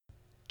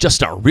Just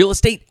Start Real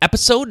Estate,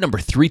 episode number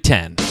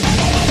 310.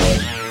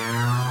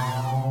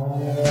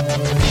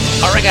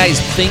 All right, guys,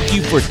 thank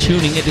you for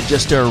tuning into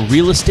Just Start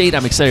Real Estate.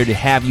 I'm excited to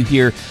have you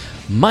here.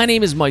 My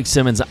name is Mike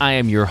Simmons. I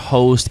am your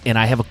host, and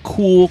I have a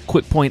cool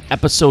quick point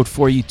episode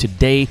for you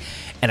today,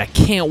 and I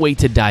can't wait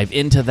to dive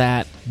into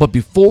that. But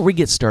before we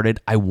get started,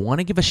 I want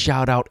to give a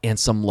shout out and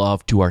some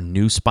love to our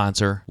new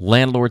sponsor,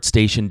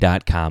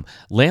 LandlordStation.com.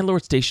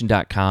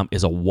 LandlordStation.com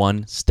is a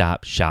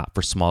one-stop shop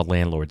for small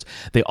landlords.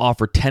 They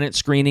offer tenant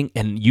screening,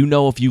 and you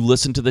know if you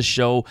listen to the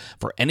show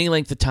for any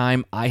length of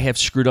time, I have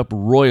screwed up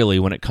royally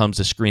when it comes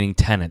to screening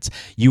tenants.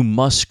 You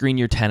must screen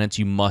your tenants.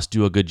 You must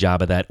do a good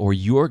job of that, or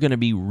you're going to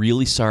be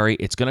really sorry.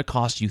 It's going to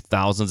cost you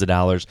thousands of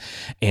dollars.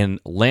 And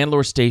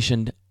Landlord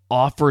Station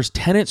offers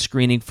tenant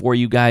screening for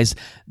you guys.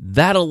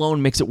 That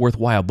alone makes it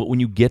worthwhile. But when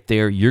you get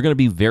there, you're going to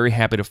be very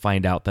happy to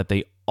find out that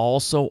they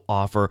also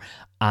offer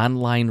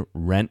online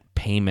rent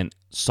payment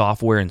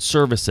software and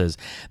services.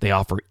 They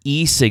offer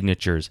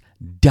e-signatures,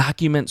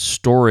 document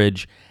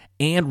storage,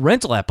 and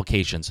rental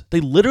applications.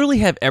 They literally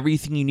have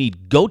everything you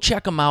need. Go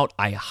check them out.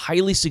 I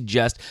highly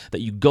suggest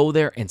that you go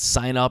there and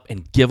sign up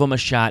and give them a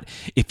shot.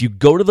 If you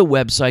go to the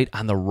website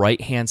on the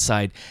right-hand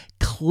side,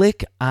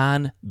 click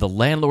on the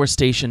Landlord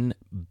Station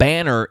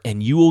banner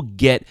and you will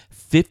get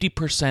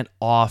 50%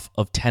 off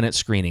of tenant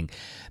screening.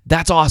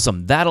 That's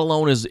awesome. That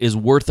alone is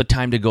worth the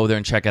time to go there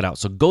and check it out.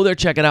 So go there,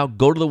 check it out.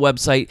 Go to the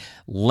website,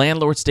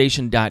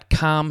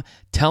 landlordstation.com.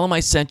 Tell them I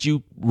sent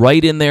you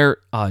right in there.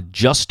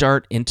 Just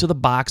Start into the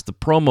box, the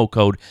promo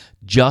code,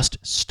 Just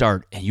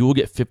Start, and you will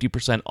get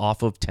 50%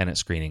 off of tenant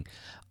screening.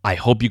 I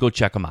hope you go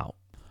check them out.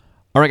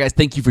 All right, guys,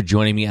 thank you for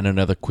joining me on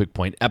another Quick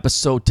Point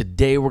episode.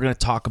 Today, we're going to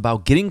talk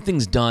about getting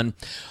things done.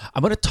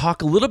 I'm going to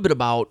talk a little bit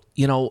about,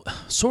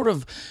 sort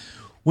of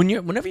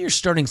whenever you're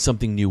starting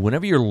something new,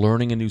 whenever you're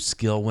learning a new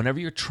skill, whenever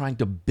you're trying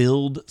to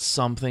build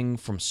something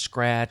from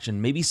scratch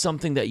and maybe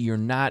something that you're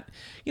not,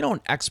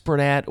 an expert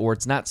at, or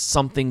it's not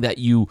something that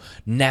you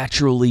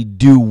naturally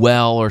do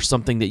well or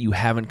something that you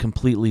haven't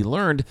completely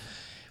learned,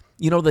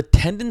 the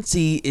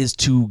tendency is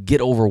to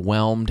get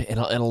overwhelmed, and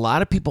a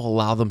lot of people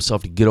allow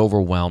themselves to get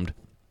overwhelmed.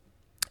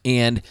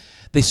 And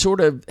they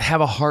sort of have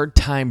a hard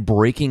time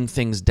breaking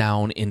things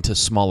down into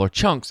smaller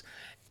chunks.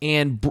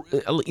 And,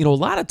 a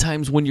lot of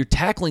times when you're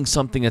tackling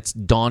something that's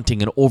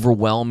daunting and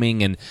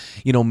overwhelming and,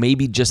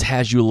 maybe just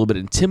has you a little bit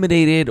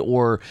intimidated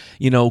or,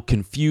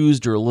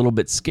 confused or a little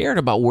bit scared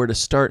about where to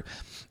start,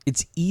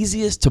 it's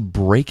easiest to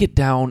break it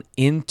down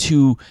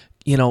into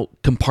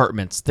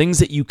compartments, things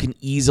that you can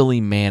easily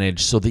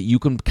manage so that you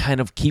can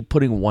kind of keep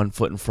putting one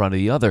foot in front of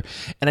the other.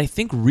 And I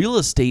think real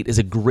estate is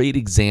a great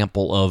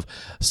example of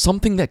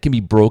something that can be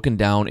broken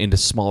down into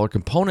smaller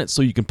components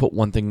so you can put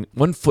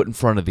one foot in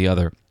front of the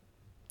other.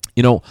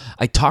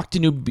 I talk to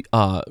new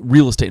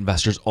real estate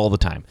investors all the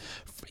time.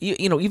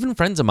 Even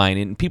friends of mine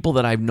and people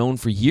that I've known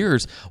for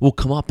years will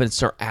come up and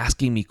start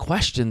asking me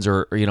questions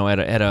or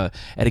at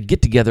a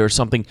get together or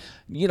something,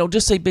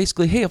 just say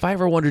basically, hey, if I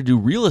ever wanted to do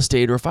real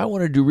estate or if I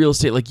wanted to do real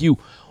estate like you,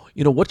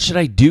 what should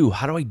I do?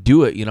 How do I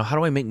do it? How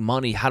do I make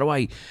money? How do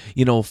I,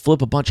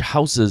 flip a bunch of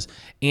houses?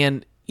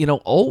 And,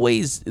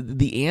 always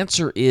the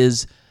answer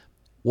is,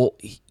 well,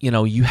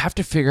 you have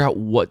to figure out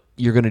what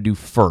you're going to do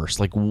first.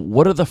 Like,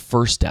 what are the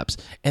first steps?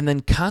 And then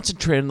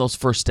concentrate on those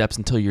first steps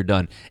until you're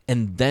done.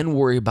 And then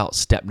worry about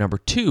step number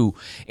 2.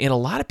 And a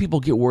lot of people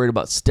get worried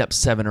about step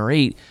 7 or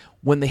 8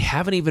 when they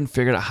haven't even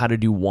figured out how to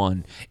do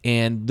 1.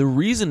 And the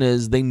reason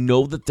is they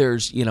know that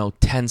there's,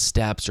 10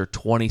 steps or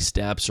 20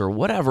 steps or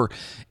whatever,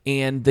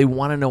 and they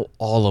want to know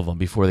all of them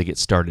before they get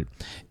started.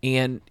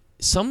 And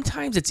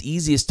sometimes it's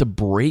easiest to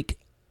break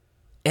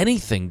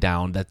anything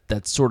down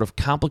that's sort of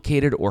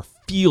complicated or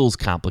feels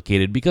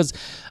complicated, because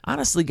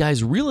honestly,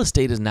 guys, real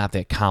estate is not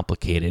that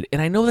complicated.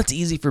 And I know that's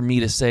easy for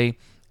me to say,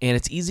 and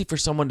it's easy for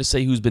someone to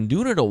say who's been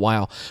doing it a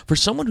while. For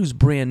someone who's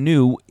brand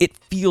new, it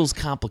feels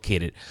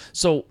complicated.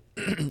 So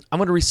I'm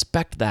going to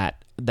respect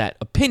that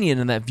opinion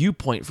and that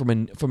viewpoint from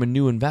a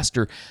new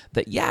investor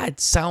that, yeah, it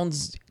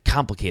sounds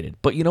complicated,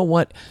 but you know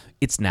what?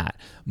 It's not.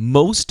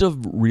 Most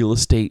of real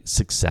estate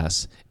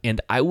success,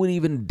 and I would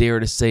even dare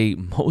to say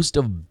most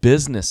of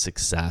business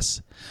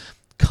success,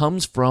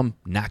 comes from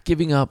not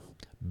giving up,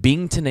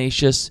 being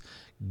tenacious,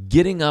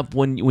 getting up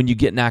when you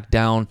get knocked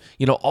down,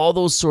 all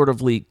those sort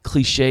of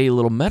cliche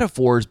little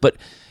metaphors, but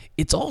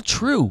it's all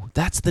true.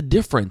 That's the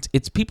difference.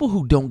 It's people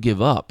who don't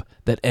give up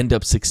that end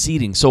up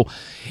succeeding.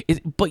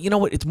 But you know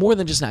what? It's more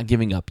than just not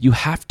giving up. You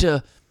have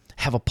to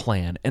have a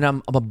plan. And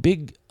I'm a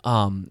big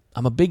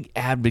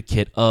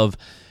advocate of,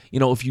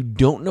 if you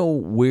don't know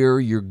where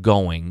you're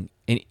going,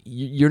 and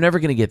you're never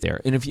going to get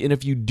there. And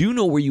if you do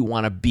know where you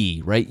want to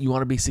be, right? You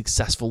want to be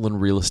successful in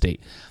real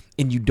estate,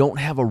 and you don't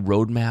have a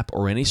roadmap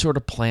or any sort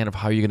of plan of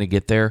how you're going to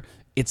get there,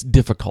 it's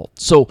difficult.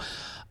 So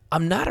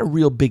I'm not a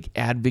real big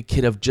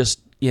advocate of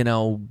just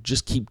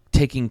keep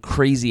taking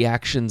crazy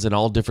actions in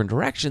all different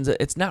directions.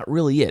 It's not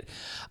really it.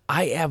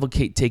 I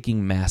advocate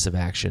taking massive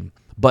action,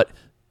 but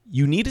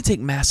you need to take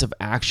massive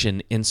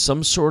action in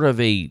some sort of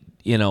a,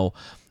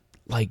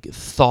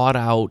 thought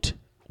out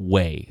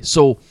way.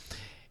 So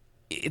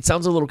it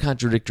sounds a little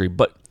contradictory,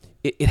 but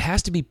it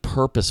has to be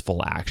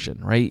purposeful action,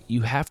 right?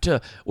 You have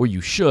to, or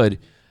you should,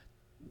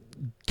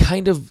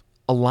 kind of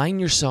align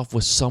yourself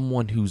with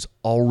someone who's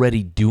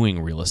already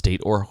doing real estate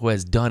or who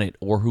has done it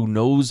or who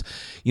knows,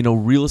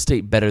 real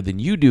estate better than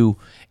you do,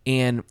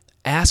 and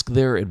ask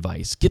their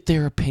advice, get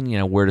their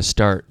opinion on where to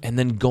start, and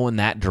then go in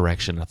that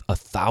direction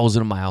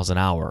 1,000 miles an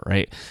hour,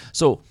 right?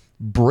 So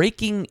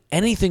breaking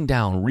anything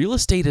down, real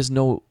estate is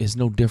no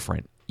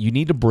different. You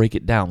need to break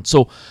it down.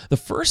 So the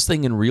first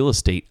thing in real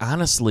estate,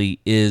 honestly,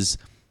 is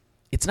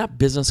it's not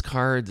business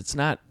cards, it's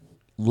not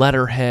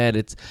letterhead,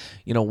 it's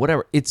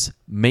whatever. It's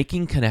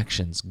making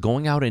connections,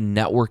 going out and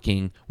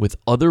networking with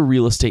other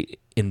real estate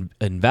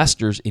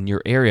investors in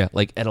your area,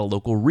 like at a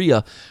local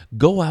RIA.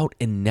 Go out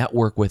and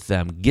network with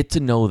them, get to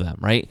know them,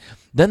 right?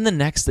 Then the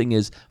next thing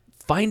is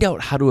find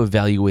out how to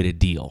evaluate a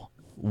deal.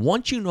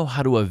 Once you know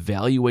how to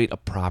evaluate a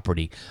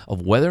property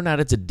of whether or not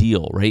it's a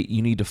deal, right?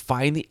 You need to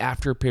find the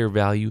after repair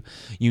value.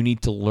 You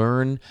need to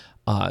learn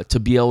to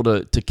be able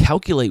to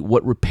calculate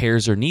what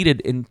repairs are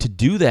needed, and to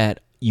do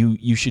that,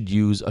 you should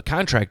use a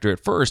contractor at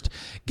first.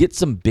 Get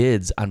some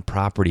bids on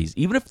properties.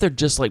 Even if they're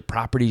just like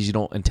properties you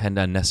don't intend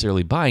on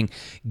necessarily buying,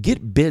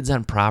 get bids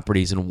on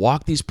properties and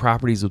walk these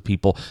properties with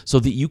people so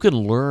that you can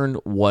learn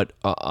what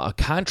a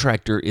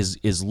contractor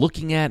is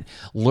looking at,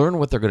 learn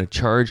what they're going to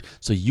charge,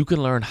 so you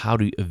can learn how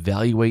to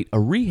evaluate a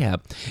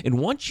rehab. And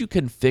once you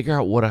can figure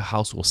out what a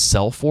house will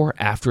sell for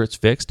after it's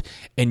fixed,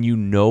 and you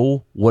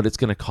know what it's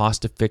going to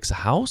cost to fix a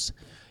house,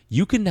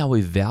 you can now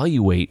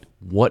evaluate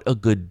what a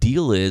good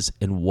deal is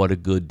and what a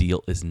good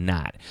deal is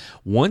not.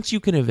 Once you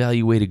can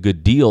evaluate a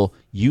good deal,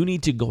 you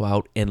need to go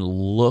out and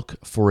look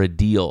for a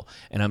deal.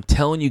 And I'm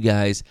telling you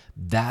guys,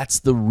 that's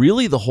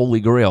really the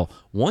holy grail.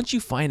 Once you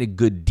find a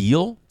good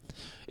deal,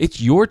 it's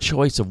your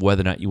choice of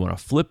whether or not you want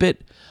to flip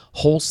it,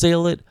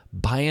 wholesale it,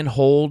 buy and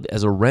hold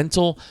as a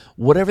rental,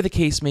 whatever the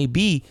case may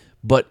be.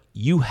 But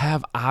you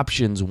have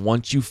options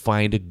once you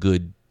find a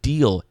good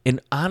deal.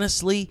 And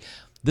honestly,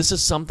 this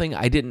is something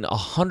I didn't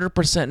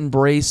 100%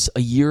 embrace a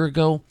year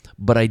ago,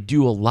 but I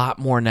do a lot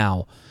more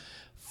now.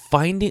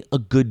 Finding a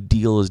good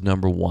deal is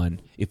number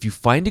one. If you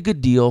find a good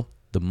deal,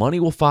 the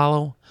money will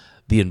follow,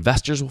 the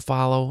investors will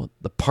follow,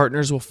 the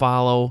partners will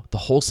follow, the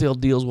wholesale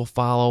deals will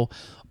follow.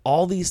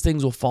 All these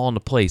things will fall into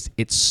place.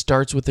 It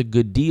starts with a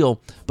good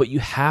deal, but you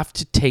have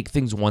to take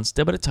things one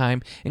step at a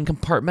time and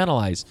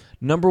compartmentalize.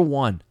 Number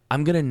one,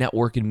 I'm going to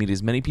network and meet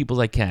as many people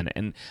as I can,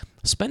 and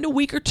spend a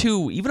week or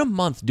two, even a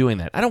month doing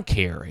that. I don't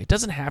care. It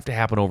doesn't have to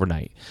happen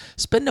overnight.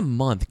 Spend a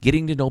month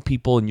getting to know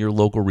people in your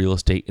local real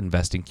estate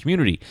investing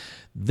community.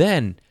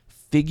 Then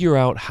figure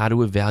out how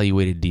to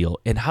evaluate a deal.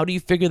 And how do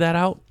you figure that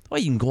out? Well,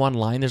 you can go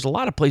online. There's a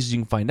lot of places you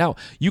can find out.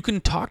 You can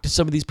talk to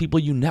some of these people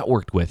you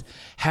networked with.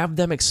 Have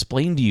them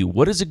explain to you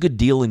what is a good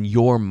deal in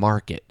your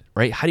market,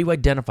 right? How do you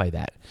identify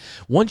that?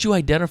 Once you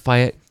identify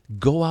it,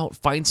 go out,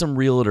 find some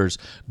realtors,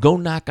 go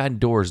knock on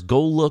doors,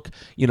 go look,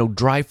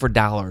 drive for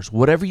dollars,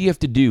 whatever you have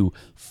to do.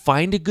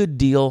 Find a good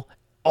deal.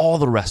 All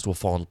the rest will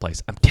fall into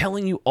place. I'm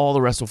telling you, all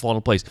the rest will fall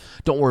into place.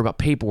 Don't worry about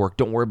paperwork.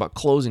 Don't worry about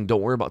closing.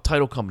 Don't worry about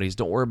title companies.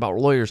 Don't worry about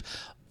lawyers.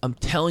 I'm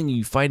telling you,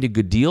 you find a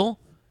good deal,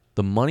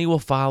 the money will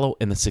follow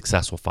and the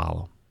success will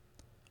follow.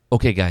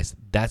 Okay, guys,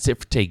 that's it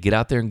for today. Get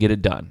out there and get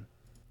it done.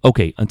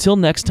 Okay, until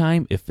next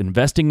time, if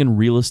investing in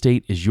real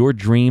estate is your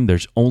dream,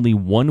 there's only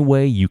one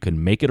way you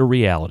can make it a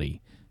reality.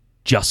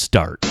 Just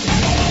start.